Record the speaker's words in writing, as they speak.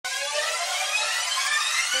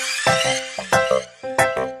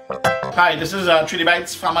Hi, this is Trini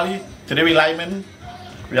Bites family. Today we're live in.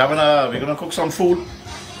 We're gonna cook some food.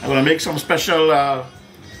 I'm gonna make some special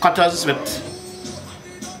cutters with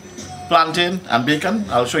plantain and bacon.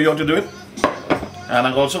 I'll show you how to do it. And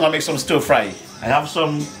I'm also gonna make some stir fry. I have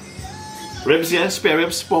some ribs here, spare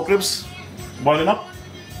ribs, pork ribs, boiling up.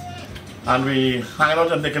 And we hanging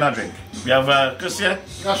out and taking a drink. We have Chris here.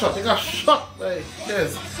 Take a shot. Hey,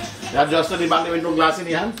 cheers. You adjusted the back with no glass in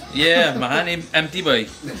your hand? Yeah, my hand empty boy.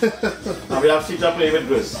 And we have Sita playing with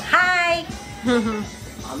Grizz. Hi!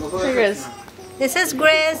 Grizz. This is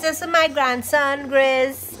Grizz. This is my grandson,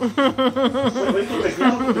 Grizz.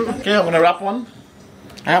 Okay, I'm gonna wrap one.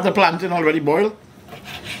 I have the plantain already boiled.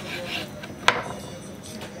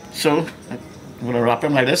 So, I'm gonna wrap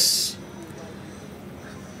him like this.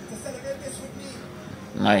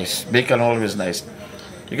 Nice. Bacon always nice.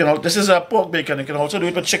 You can. This is a pork bacon. You can also do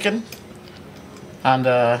it with chicken and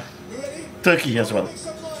turkey as well.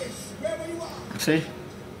 See,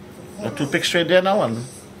 got two picks straight there now, and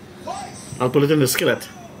I'll put it in the skillet,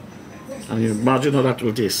 and you imagine how that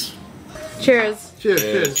will taste. Cheers.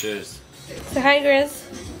 Cheers. Cheers. So hi, Grizz.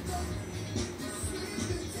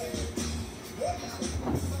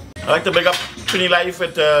 I like to big up Trini Life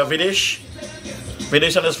with Videsh.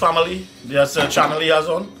 Videsh and his family. There's a channel he has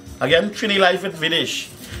on. Again, Trini Life with Videsh.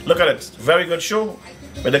 Look at it. Very good show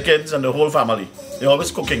with the kids and the whole family. They're always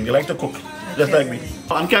cooking. They like to cook. Just like me.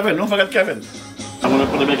 And Kevin. Don't forget Kevin. I'm going to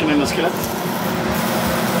put the bacon in the skillet.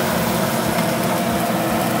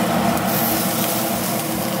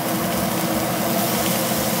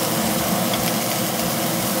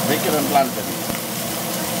 Bacon and plantain.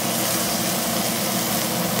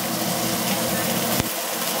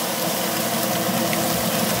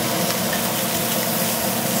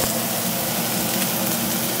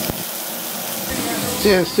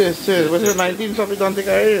 Cheers. What's it, 19 something don't think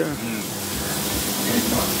I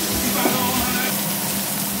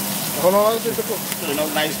How long is it to cook? Turn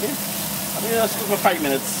out nicely. I think just cook for 5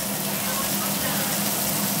 minutes.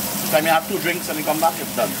 Time you have 2 drinks and you come back,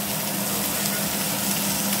 it's done.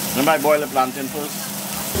 Remember I boil the plantain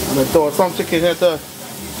first. And I throw some chicken here to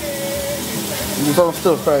do some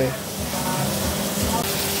stir fry.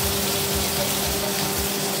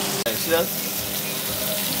 See that?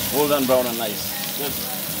 Golden brown and nice. Good.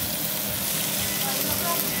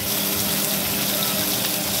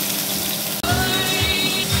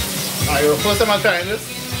 Alright, first time I'm trying this.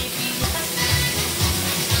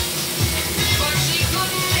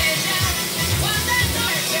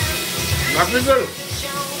 Not really good.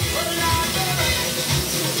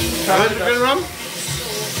 Try it again, Ram.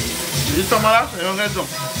 Did you some of that? You don't get some.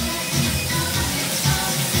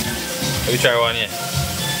 Let me try one, yeah.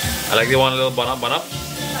 I like the one a little bun up.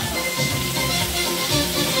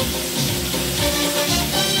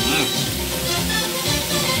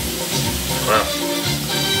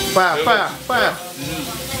 Wow. Fire.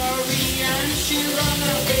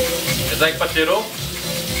 It's like potato,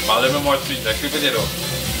 but a little bit more sweet, like sweet potato.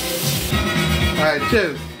 Alright,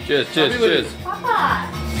 cheers. Cheers. Papa!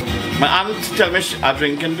 My aunt tell me I'm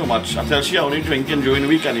drinking too much. I tell she only drinking during the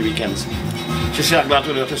week and the weekends. She said I'm glad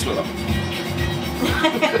to do it to slow down.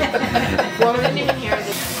 Well, we didn't even hear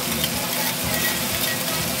this.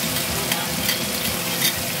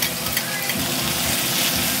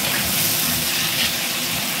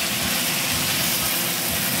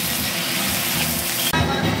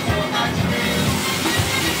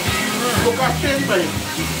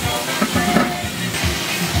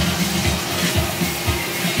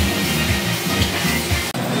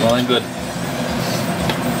 Smelling good.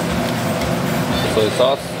 Soy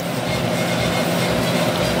sauce.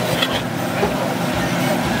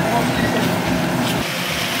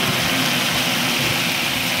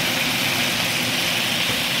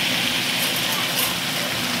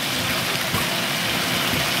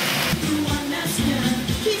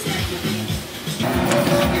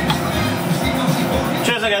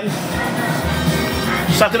 Cheers again.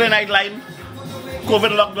 Saturday Night Live.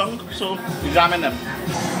 COVID lockdown, so we examine them.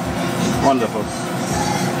 Wonderful.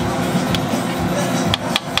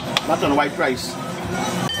 That's on white rice.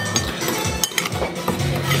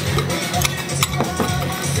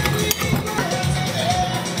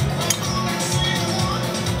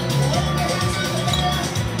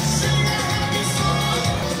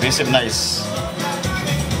 Taste it nice.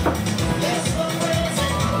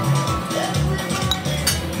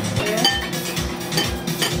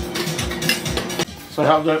 So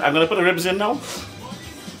I'm going to put the ribs in now.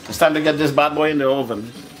 It's time to get this bad boy in the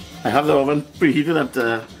oven. I have the oven preheated at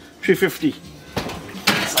 350. So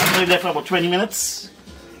I'm going to there for about 20 minutes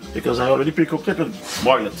because I already pre-cooked it and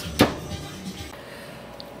boil it.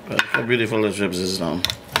 Look how beautiful this ribs is now.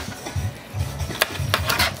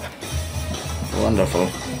 Wonderful.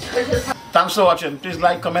 Thanks for watching. Please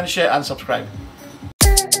like, comment, share, and subscribe.